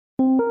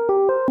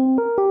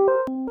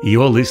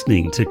You're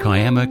listening to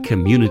Kiama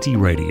Community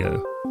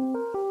Radio.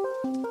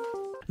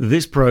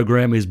 This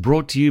program is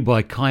brought to you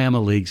by Kiama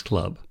Leagues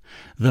Club,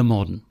 the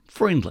modern,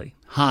 friendly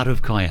heart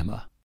of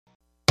Kiama.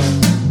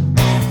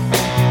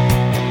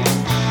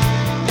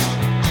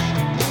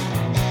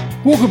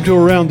 Welcome to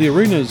Around the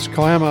Arenas,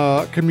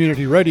 Kiama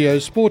Community Radio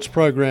sports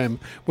program,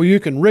 where you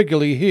can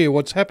regularly hear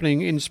what's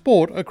happening in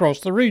sport across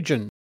the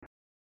region.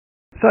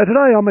 So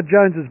today I'm at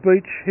Jones's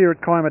Beach here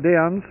at Kiama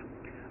Downs.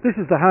 This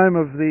is the home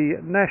of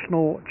the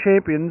national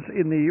champions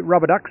in the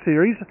Rubber Duck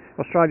Series.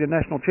 Australian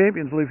national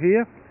champions live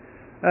here.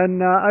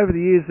 And over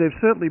the years they've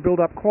certainly built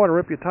up quite a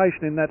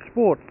reputation in that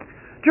sport.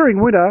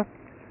 During winter,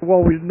 while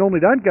we normally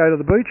don't go to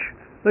the beach,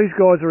 these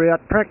guys are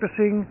out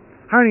practicing,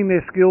 honing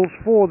their skills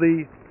for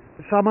the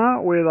summer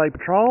where they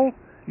patrol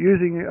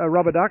using a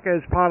rubber duck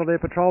as part of their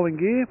patrolling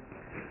gear.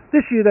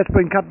 This year that's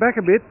been cut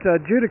back a bit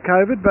due to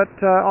COVID, but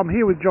I'm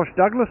here with Josh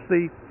Douglas,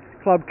 the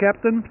club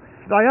captain.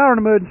 They are an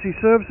emergency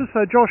services,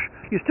 so Josh,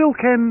 you still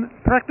can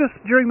practice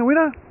during the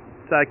winter?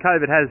 So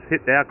COVID has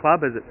hit our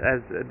club as it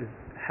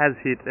has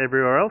hit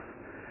everywhere else.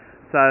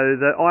 So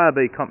the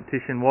IRB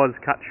competition was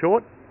cut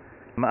short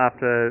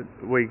after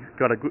we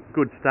got a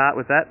good start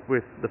with that,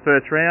 with the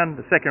first round.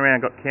 The second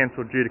round got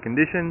cancelled due to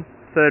conditions.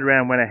 Third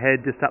round went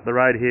ahead just up the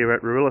road here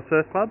at Rurilla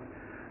Surf Club.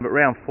 But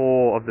round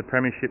 4 of the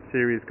Premiership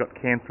Series got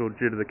cancelled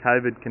due to the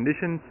COVID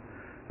conditions,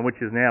 which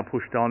is now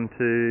pushed on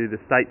to the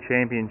state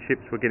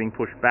championships. Were getting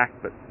pushed back,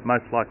 but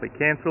most likely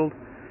cancelled.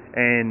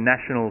 And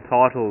national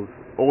titles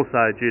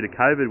also due to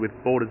COVID, with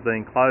borders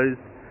being closed.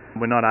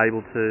 We're not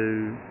able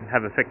to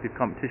have effective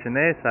competition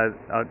there, so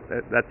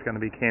that's going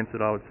to be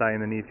cancelled, I would say,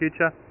 in the near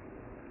future.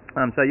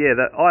 So yeah,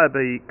 the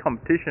IRB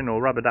competition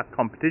or rubber duck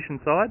competition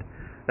side,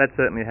 that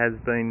certainly has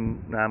been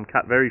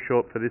cut very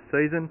short for this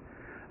season,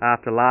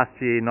 after last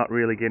year not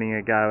really getting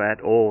a go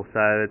at all.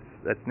 So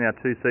it's now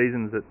 2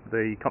 seasons that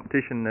the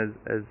competition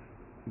has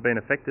been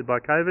affected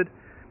by COVID.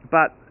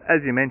 But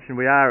as you mentioned,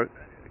 we are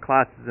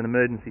classed as an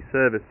emergency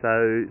service,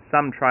 so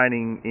some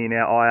training in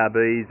our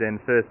IRBs and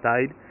first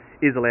aid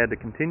is allowed to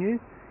continue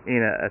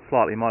in a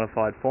slightly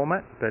modified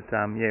format. But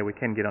yeah, we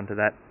can get onto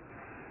that.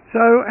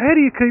 So how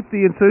do you keep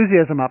the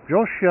enthusiasm up,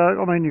 Josh?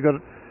 I mean,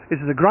 this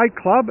is a great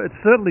club. It's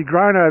certainly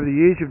grown over the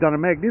years. You've done a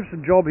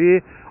magnificent job here.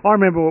 I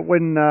remember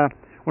when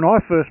I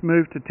first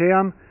moved to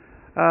town,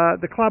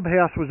 the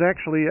clubhouse was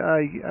actually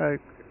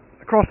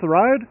across the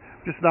road,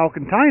 just an old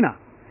container.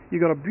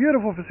 You've got a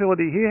beautiful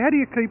facility here. How do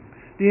you keep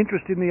the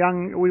interest in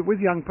with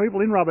young people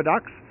in rubber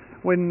ducks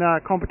when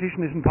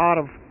competition isn't part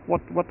of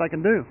what they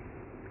can do?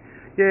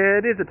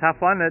 Yeah, it is a tough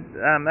one.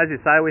 As you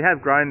say, we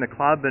have grown the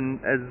club, and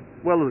as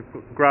well as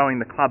growing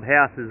the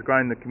clubhouse, has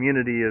grown the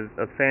community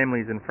of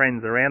families and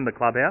friends around the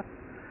clubhouse.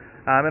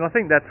 And I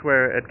think that's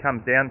where it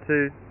comes down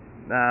to.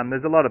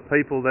 There's a lot of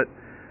people that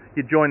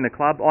you join the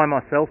club. I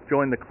myself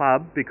joined the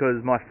club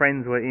because my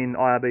friends were in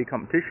IRB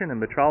competition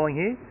and patrolling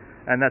here,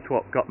 and that's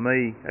what got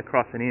me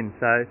across and in.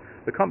 So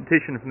the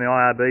competition from the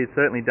IRB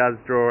certainly does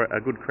draw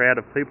a good crowd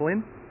of people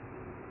in.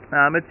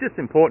 It's just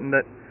important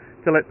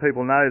to let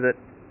people know that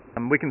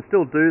we can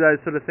still do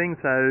those sort of things,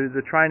 so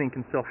the training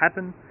can still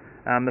happen.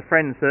 The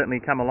friends certainly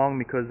come along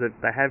because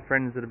they have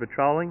friends that are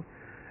patrolling,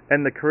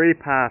 and the career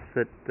paths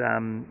that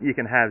you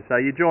can have. So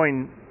you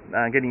join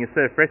getting your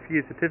surf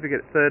rescue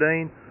certificate at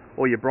 13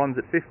 or your bronze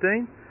at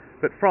 15,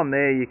 but from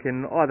there you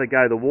can either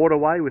go the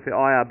waterway with the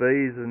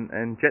IRBs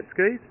and jet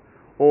skis,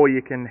 or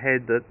you can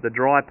head the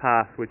dry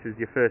path, which is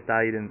your first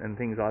aid and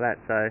things like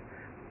that. So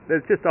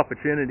there's just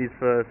opportunities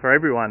for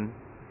everyone,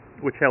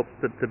 which helps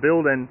to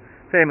build, and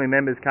family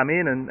members come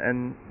in,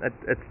 and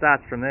it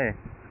starts from there.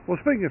 Well,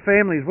 speaking of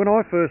families, when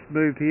I first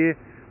moved here,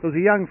 there was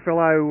a young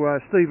fellow,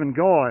 Stephen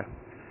Guy.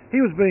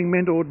 He was being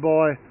mentored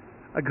by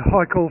a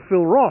guy called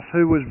Phil Ross,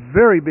 who was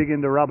very big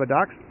into rubber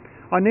ducks.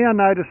 I now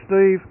notice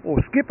Steve, or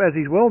Skip as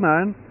he's well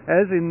known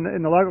as in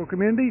the local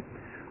community,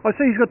 I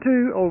see he's got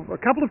a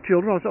couple of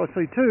children, I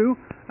see 2,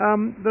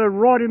 that are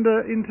right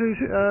into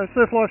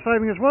surf life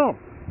saving as well.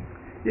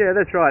 Yeah,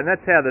 that's right, and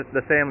that's how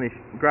the family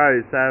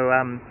grows. So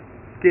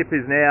Skip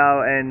is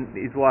now, and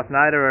his wife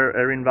Nada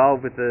are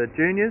involved with the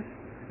juniors,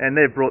 and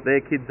they've brought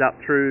their kids up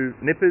through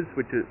Nippers,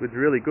 which was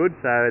really good.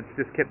 So it's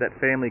just kept that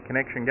family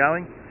connection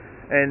going,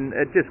 and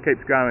it just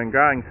keeps growing and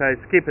growing. So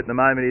Skip at the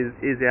moment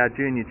is our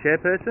junior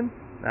chairperson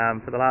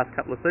for the last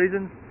couple of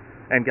seasons,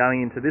 and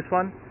going into this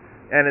one.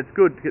 And it's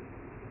good,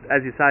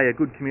 as you say, a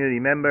good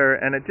community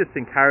member, and it just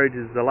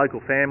encourages the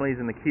local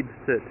families and the kids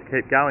to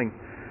keep going.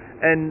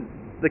 And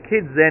the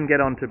kids then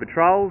get onto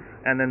patrols,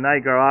 and then they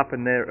grow up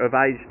and they're of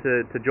age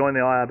to join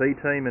the IRB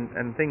team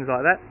and things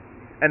like that.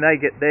 And they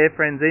get their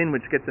friends in,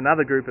 which gets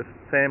another group of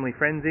family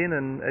friends in,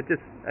 and it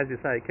just, as you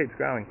say, it keeps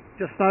growing.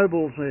 Just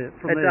snowballs there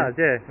from there. It does,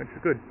 yeah, which is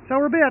good. So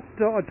we're about,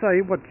 I'd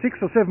say, 6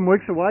 or 7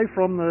 weeks away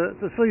from the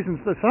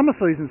summer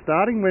season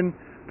starting, when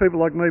people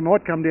like me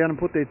might come down and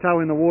put their toe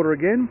in the water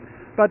again.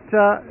 But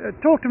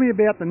talk to me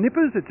about the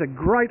Nippers. It's a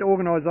great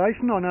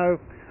organisation. I know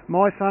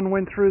my son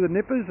went through the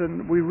Nippers,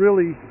 and we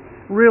really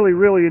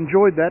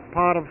enjoyed that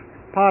part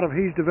of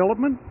his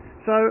development.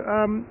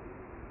 So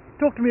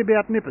talk to me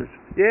about Nippers.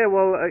 Yeah,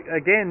 well,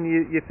 again,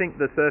 you think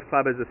the surf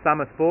club is a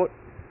summer sport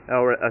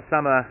or a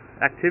summer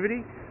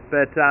activity,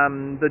 but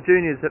the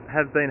juniors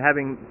have been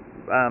having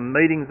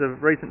meetings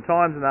of recent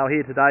times, and they're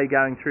here today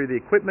going through the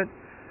equipment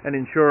and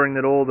ensuring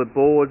that all the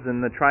boards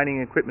and the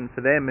training equipment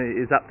for them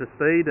is up to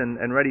speed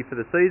and ready for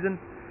the season.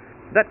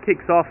 That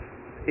kicks off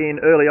in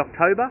early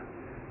October.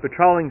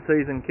 Patrolling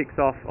season kicks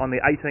off on the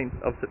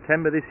 18th of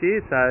September this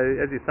year, so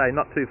as you say,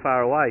 not too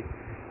far away.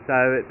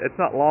 So it's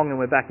not long and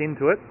we're back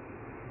into it.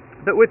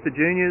 But with the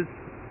juniors,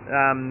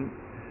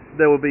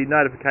 there will be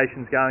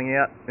notifications going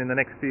out in the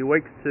next few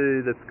weeks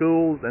to the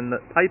schools and the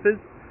papers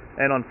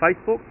and on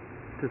Facebook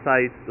to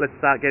say, let's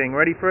start getting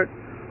ready for it.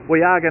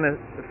 We are going to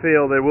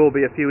feel there will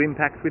be a few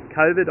impacts with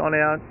COVID on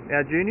our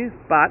juniors,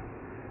 but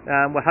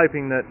we're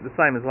hoping that the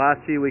same as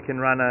last year, we can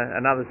run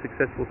another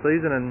successful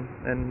season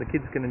and the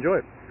kids can enjoy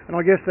it. And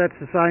I guess that's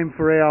the same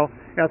for our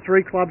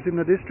three clubs in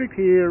the district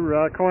here,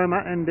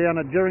 Kiama and down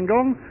at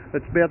Gerringong.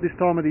 It's about this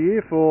time of the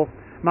year for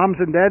mums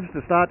and dads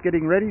to start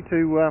getting ready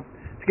to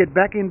get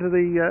back into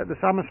the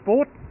summer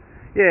sport.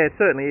 Yeah, it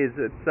certainly is.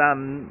 It's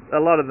a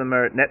lot of them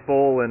are at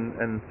netball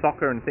and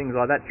soccer and things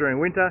like that during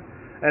winter,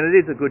 and it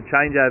is a good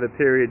changeover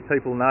period.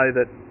 People know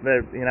that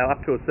they're,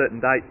 up to a certain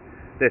date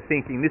they're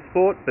thinking this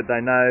sport, but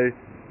they know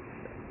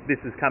this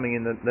is coming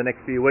in the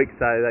next few weeks,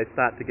 so they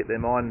start to get their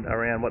mind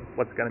around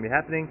what's going to be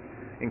happening.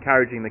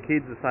 Encouraging the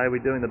kids to say, we're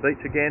doing the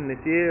beach again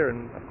this year,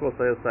 and of course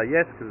they'll say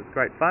yes because it's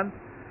great fun,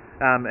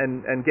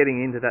 and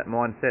getting into that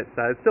mindset.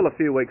 So it's still a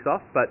few weeks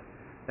off, but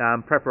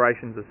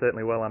preparations are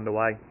certainly well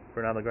underway for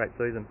another great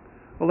season.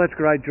 Well, that's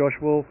great, Josh.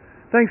 Well,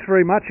 thanks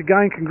very much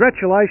again.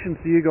 Congratulations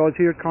to you guys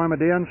here at Kiama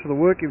Downs for the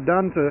work you've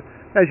done to,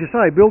 as you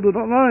say, build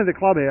not only the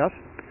clubhouse,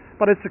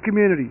 but it's the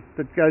community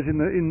that goes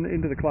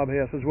into the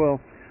clubhouse as well.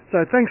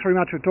 So thanks very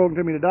much for talking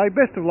to me today.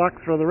 Best of luck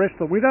for the rest of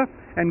the winter,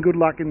 and good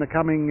luck in the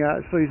coming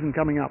season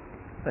coming up.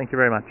 Thank you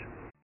very much.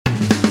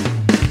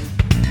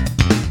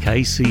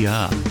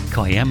 KCR,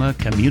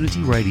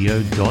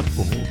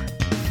 KiamaCommunityRadio.org.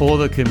 For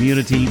the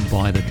community,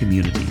 by the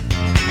community.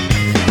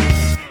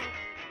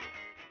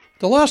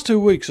 The last 2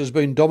 weeks has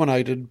been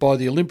dominated by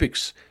the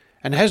Olympics,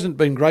 and hasn't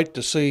been great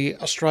to see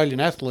Australian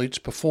athletes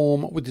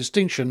perform with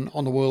distinction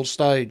on the world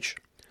stage.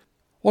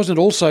 Wasn't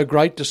it also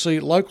great to see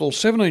local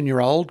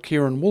 17-year-old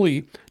Kieran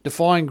Woolley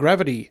defying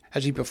gravity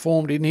as he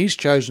performed in his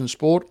chosen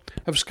sport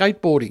of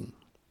skateboarding?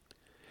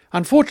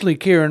 Unfortunately,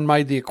 Kieran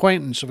made the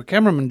acquaintance of a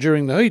cameraman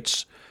during the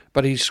heats,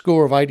 but his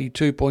score of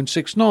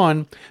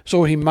 82.69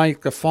 saw him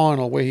make the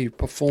final, where he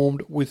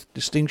performed with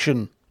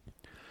distinction.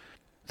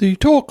 The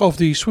talk of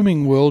the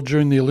swimming world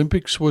during the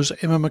Olympics was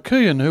Emma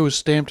McKeon, who has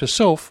stamped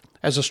herself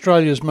as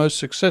Australia's most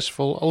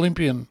successful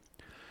Olympian.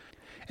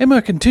 Emma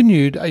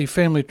continued a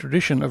family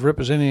tradition of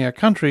representing our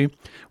country,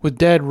 with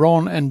Dad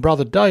Ron and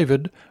brother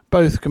David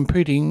both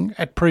competing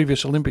at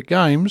previous Olympic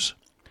Games,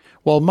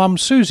 while Mum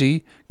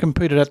Susie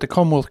competed at the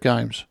Commonwealth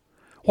Games.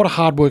 What a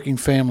hard-working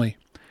family.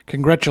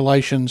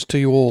 Congratulations to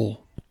you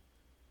all.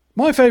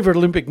 My favourite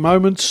Olympic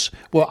moments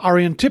were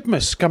Arian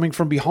Titmus coming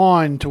from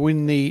behind to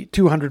win the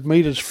 200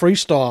 metres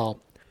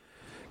freestyle,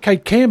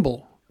 Kate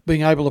Campbell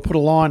being able to put a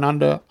line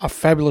under a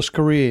fabulous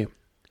career,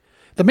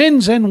 the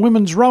men's and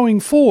women's rowing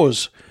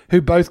fours, who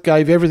both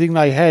gave everything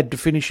they had to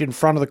finish in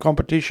front of the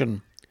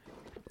competition.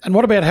 And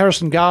what about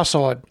Harrison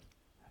Garside,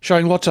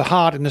 showing lots of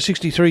heart in the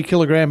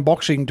 63-kilogram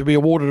boxing to be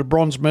awarded a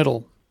bronze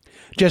medal?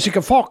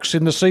 Jessica Fox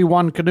in the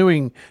C1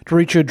 canoeing to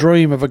reach her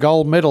dream of a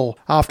gold medal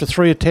after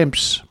 3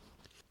 attempts.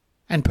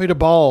 And Peter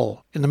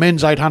Bowl in the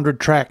men's 800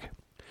 track.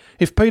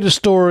 If Peter's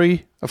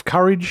story of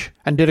courage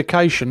and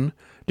dedication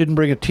didn't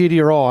bring a tear to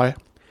your eye,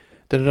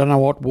 then I don't know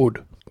what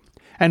would.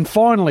 And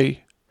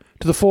finally,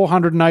 to the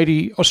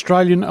 480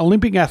 Australian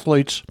Olympic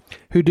athletes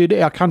who did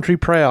our country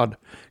proud,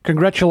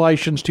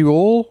 congratulations to you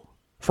all,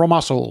 from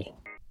us all.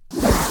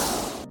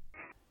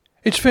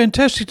 It's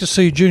fantastic to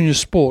see junior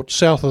sport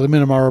south of the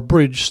Minamurra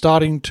Bridge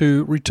starting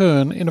to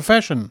return in a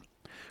fashion,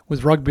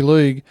 with rugby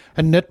league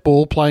and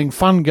netball playing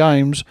fun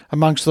games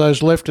amongst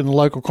those left in the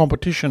local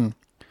competition.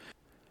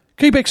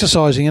 Keep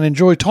exercising and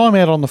enjoy time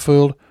out on the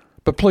field,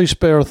 but please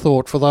spare a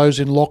thought for those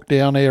in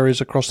lockdown areas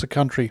across the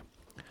country.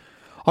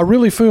 I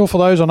really feel for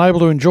those unable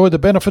to enjoy the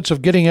benefits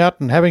of getting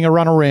out and having a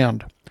run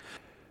around.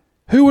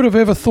 Who would have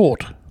ever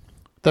thought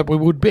that we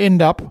would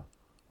end up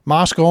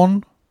mask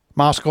on,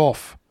 mask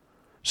off,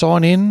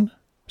 sign in,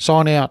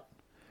 sign out,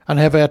 and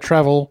have our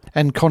travel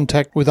and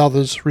contact with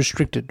others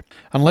restricted,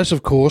 unless,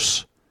 of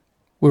course,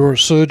 we were a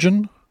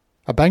surgeon,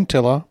 a bank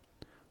teller,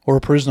 or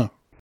a prisoner.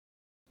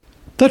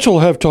 That's all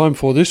I have time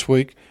for this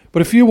week,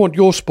 but if you want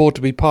your sport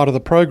to be part of the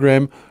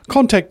program,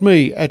 contact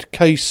me at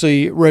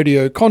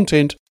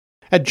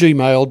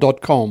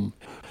kcradiocontent@gmail.com.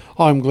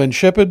 I'm Glenn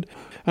Shepherd,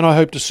 and I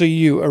hope to see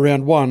you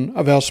around one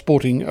of our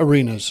sporting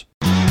arenas.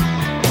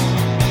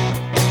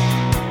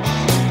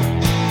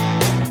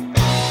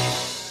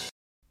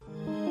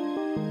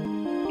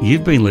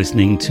 You've been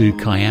listening to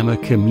Kiama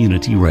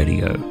Community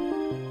Radio.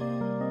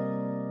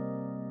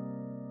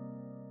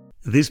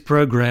 This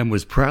program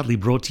was proudly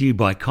brought to you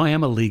by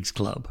Kiama Leagues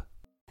Club.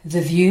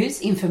 The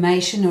views,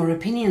 information or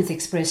opinions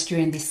expressed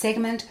during this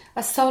segment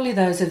are solely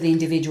those of the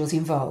individuals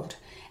involved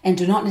and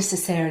do not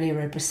necessarily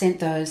represent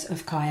those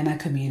of Kiama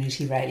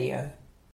Community Radio.